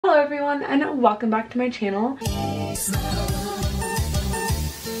everyone, and welcome back to my channel.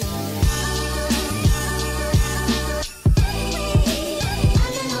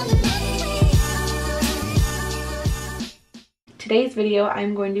 Today's video,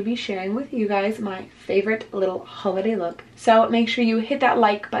 I'm going to be sharing with you guys my favorite little holiday look. So make sure you hit that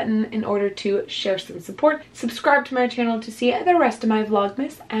like button in order to share some support. Subscribe to my channel to see the rest of my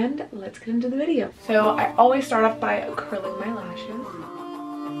Vlogmas, and let's get into the video. So I always start off by curling my lashes.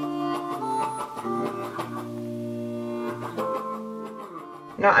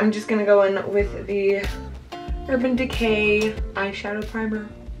 Now I'm just gonna go in with the Urban Decay eyeshadow primer,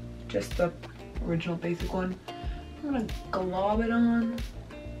 just the original basic one. I'm gonna glob it on,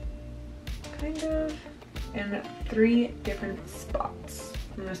 kind of, in 3 different spots.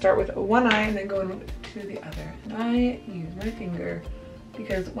 I'm gonna start with one eye and then go to the other. And I use my finger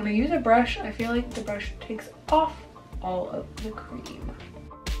because when I use a brush, I feel like the brush takes off all of the cream.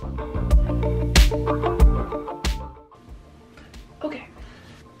 Okay,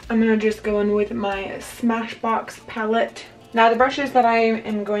 I'm gonna just go in with my Smashbox palette. Now the brushes that I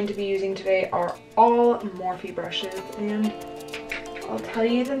am going to be using today are all Morphe brushes, and I'll tell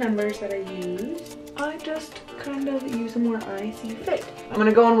you the numbers that I use. I just kind of use them where I see fit. I'm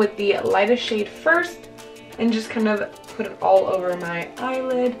gonna go in with the lightest shade first and just kind of put it all over my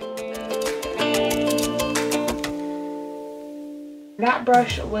eyelid. That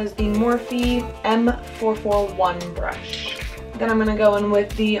brush was the Morphe M441 brush. Then I'm going to go in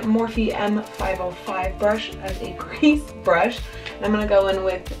with the Morphe M505 brush as a crease brush. And I'm going to go in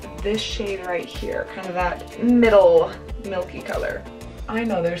with this shade right here, kind of that middle milky color. I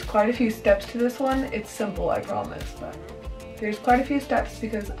know there's quite a few steps to this one. It's simple, I promise, but there's quite a few steps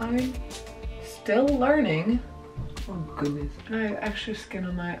because I'm still learning. Oh goodness. I have extra skin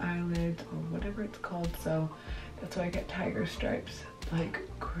on my eyelids or whatever it's called, so that's why I get tiger stripes like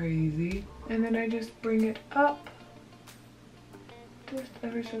crazy. And then I just bring it up just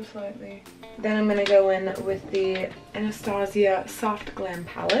ever so slightly. Then I'm gonna go in with the Anastasia Soft Glam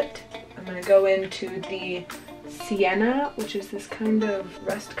palette. I'm gonna go into the Sienna, which is this kind of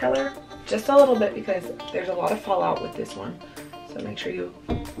rust color, just a little bit because there's a lot of fallout with this one. So make sure you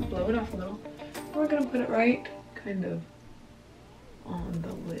blow it off a little. We're gonna put it right kind of on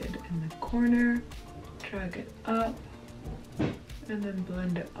the lid in the corner, drag it up, and then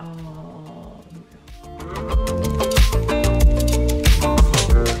blend it all the way.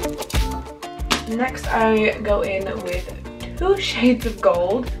 Next, I go in with 2 shades of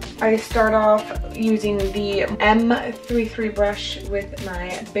gold. I start off using the M33 brush with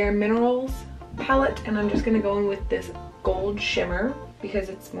my Bare Minerals palette, and I'm just going to go in with this gold shimmer because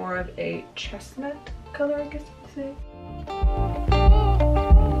it's more of a chestnut color, I guess you'd say.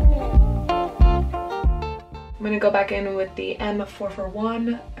 I'm going to go back in with the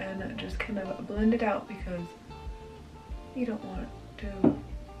M441 and just kind of blend it out because you don't want it to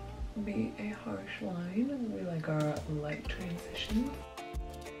be a harsh line. We like our light transitions.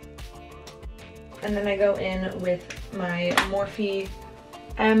 And then I go in with my Morphe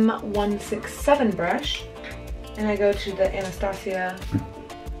M167 brush, and I go to the Anastasia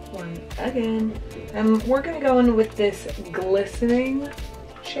one again. And we're gonna go in with this glistening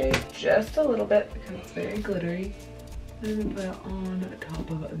shade just a little bit because it's very glittery. And put it on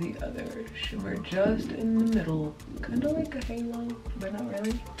top of the other shimmer just in the middle, kind of like a halo, but not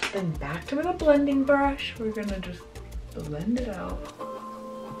really. Then back to the blending brush, we're gonna just blend it out.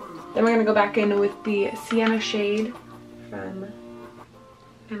 Then we're gonna go back in with the Sienna shade from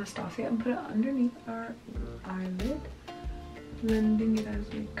Anastasia and put it underneath our eyelid, blending it as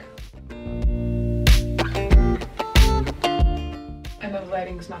we go. I know the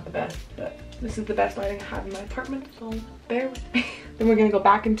lighting's not the best, but this is the best lighting I have in my apartment, so bear with me. Then we're gonna go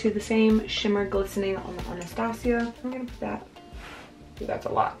back into the same shimmer glistening on the Anastasia. I'm gonna put that, ooh, that's a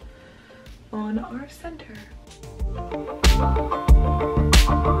lot, on our center.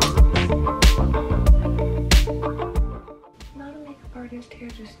 Not a makeup artist here,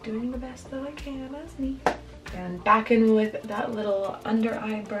 just doing the best that I can as me. And back in with that little under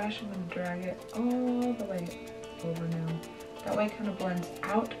eye brush, I'm gonna drag it all the way over now. That way it kind of blends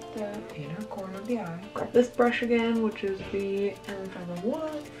out the inner corner of the eye. Grab this brush again, which is the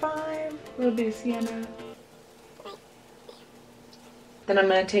M505, a little bit of Sienna. Then I'm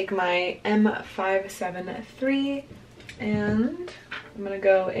going to take my M573 and I'm going to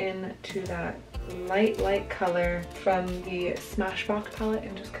go into that light color from the Smashbox palette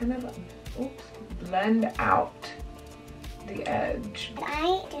and just kind of, oops, blend out the edge.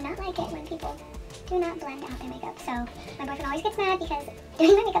 I do not like it when people do not blend out their makeup. So my boyfriend always gets mad because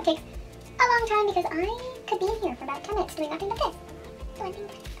doing my makeup takes a long time because I could be in here for about 10 minutes doing nothing but this. Blending.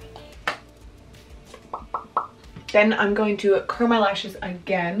 Then I'm going to curl my lashes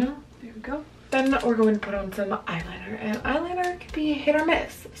again. There we go. Then we're going to put on some eyeliner, and eyeliner can be hit or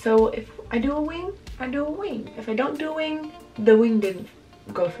miss. So if I do a wing, I do a wing. If I don't do a wing, the wing didn't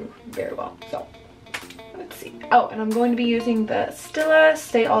go through very well. So let's see. Oh, and I'm going to be using the Stila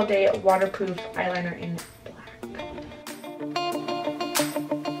Stay All Day Waterproof Eyeliner in black.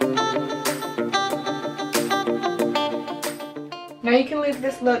 Now you can leave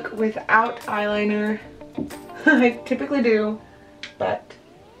this look without eyeliner. I typically do, but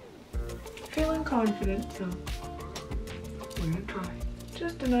feeling confident, so we're gonna try.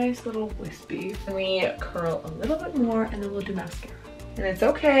 Just a nice little wispy. And we curl a little bit more, and then we'll do mascara. And it's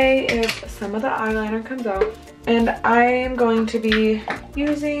okay if some of the eyeliner comes off. And I am going to be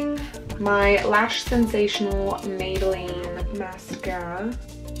using my Lash Sensational Maybelline mascara.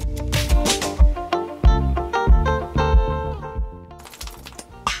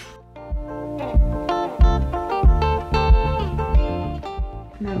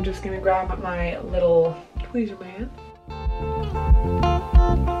 And I'm just gonna grab my little tweezer man.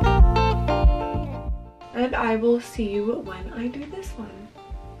 And I will see you when I do this one.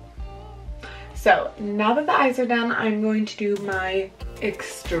 So now that the eyes are done, I'm going to do my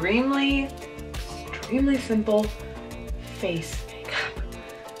extremely simple face makeup.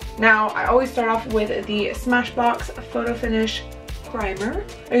 Now I always start off with the Smashbox Photo Finish Primer.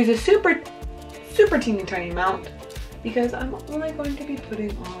 I use a super teeny tiny amount because I'm only going to be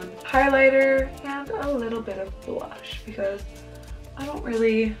putting on highlighter and a little bit of blush because I don't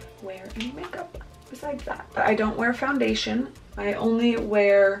really wear any makeup besides that. I don't wear foundation. I only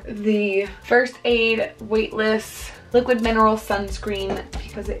wear the First Aid Weightless Liquid Mineral Sunscreen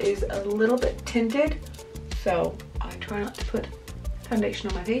because it is a little bit tinted. So I try not to put foundation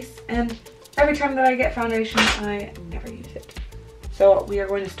on my face, and every time that I get foundation, I never use it. So we are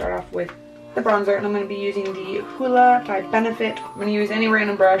going to start off with the bronzer, and I'm going to be using the Hoola by Benefit. I'm going to use any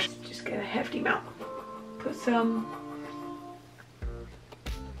random brush. Just get a hefty amount. Put some.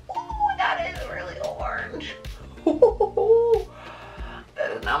 Oh, that is really orange.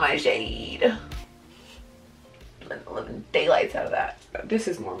 That is not my shade. Blend the living daylights out of that. This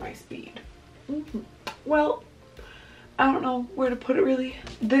is more my speed. Well, I don't know where to put it really.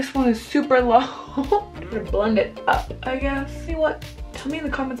 This one is super low. I'm gonna blend it up, I guess. See what? Tell me in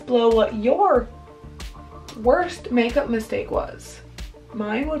the comments below what your worst makeup mistake was.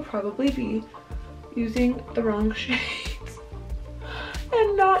 Mine would probably be using the wrong shades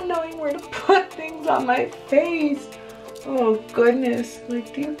and not knowing where to put things on my face. Oh goodness,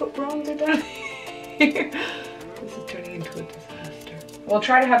 like, do you put bronzer down here? This is turning into a disaster. We'll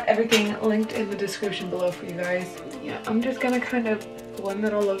try to have everything linked in the description below for you guys. Yeah, I'm just gonna kind of blend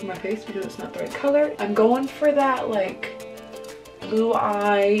it all over my face because it's not the right color. I'm going for that like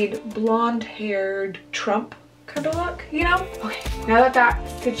blue-eyed, blonde-haired Trump kind of look, you know? Okay, now that that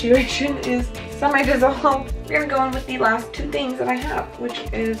situation is semi-dissolved, we're gonna go in with the last two things that I have, which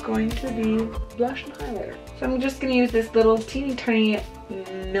is going to be blush and highlighter. So I'm just gonna use this little teeny tiny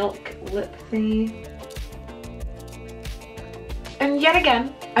milk lip thingy. And yet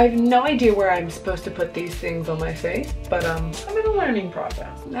again, I have no idea where I'm supposed to put these things on my face, but I'm in a learning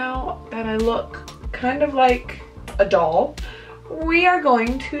process. Now that I look kind of like a doll, we are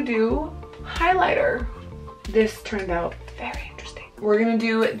going to do highlighter. This turned out very interesting. We're gonna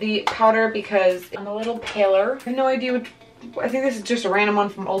do the powder because I'm a little paler. I have no idea what, I think this is just a random one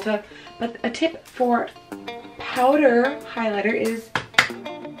from Ulta, but a tip for powder highlighter is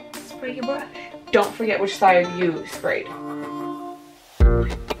spray your brush. Don't forget which side you sprayed.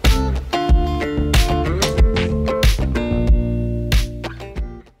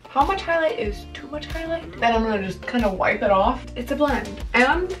 How much highlight is too much highlight? Then I'm gonna just kind of wipe it off. It's a blend.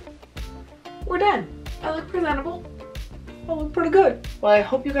 And we're done. I look presentable. I look pretty good. Well, I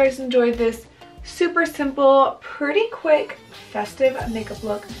hope you guys enjoyed this super simple, pretty quick, festive makeup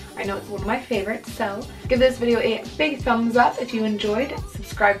look. I know it's one of my favorites, so give this video a big thumbs up if you enjoyed.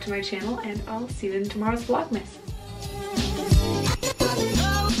 Subscribe to my channel, and I'll see you in tomorrow's Vlogmas.